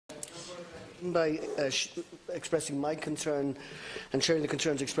by expressing my concern and sharing the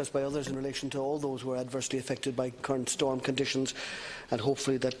concerns expressed by others in relation to all those who are adversely affected by current storm conditions, and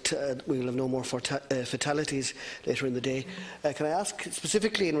hopefully that we will have no more fatalities later in the day. Can I ask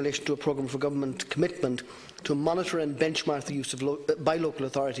specifically in relation to a programme for government commitment to monitor and benchmark the use of by local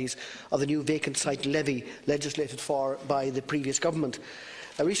authorities of the new vacant site levy legislated for by the previous government?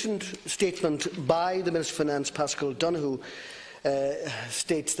 A recent statement by the Minister for Finance, Paschal Donohoe,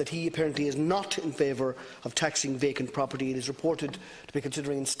 states that he apparently is not in favour of taxing vacant property. It is reported to be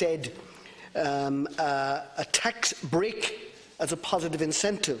considering instead a tax break as a positive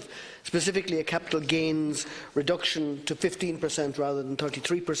incentive, specifically a capital gains reduction to 15% rather than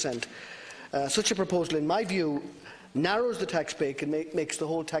 33%. Such a proposal, in my view, narrows the tax break and makes the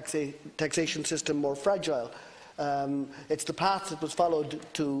whole taxation system more fragile. It's the path that was followed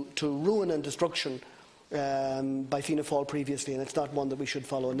to ruin and destruction by Fianna Fáil previously, and it's not one that we should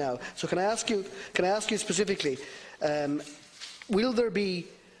follow now. So can I ask you specifically, will there be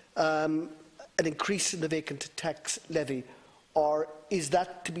an increase in the vacant tax levy, or is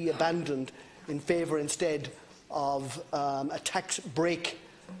that to be abandoned in favour instead of a tax break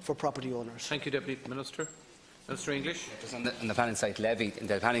for property owners? Thank you, Deputy Minister. Minister English. Just on the planning site levy, in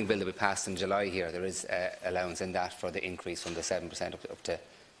the planning bill that we passed in July here, there is allowance in that for the increase from the 7% up to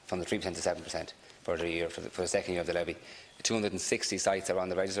from the 3% to 7% for the year for the second year of the levy. 260 sites are on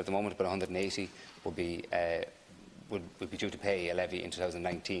the register at the moment, but 180 would be due to pay a levy in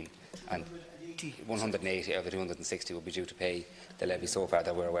 2019, and 180 of the 260 will be due to pay the levy so far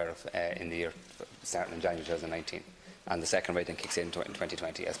that we're aware of in the year starting in January 2019, and the second rate then kicks in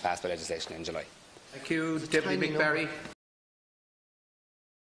 2020 as passed by legislation in July. Thank you, Deputy McBarry.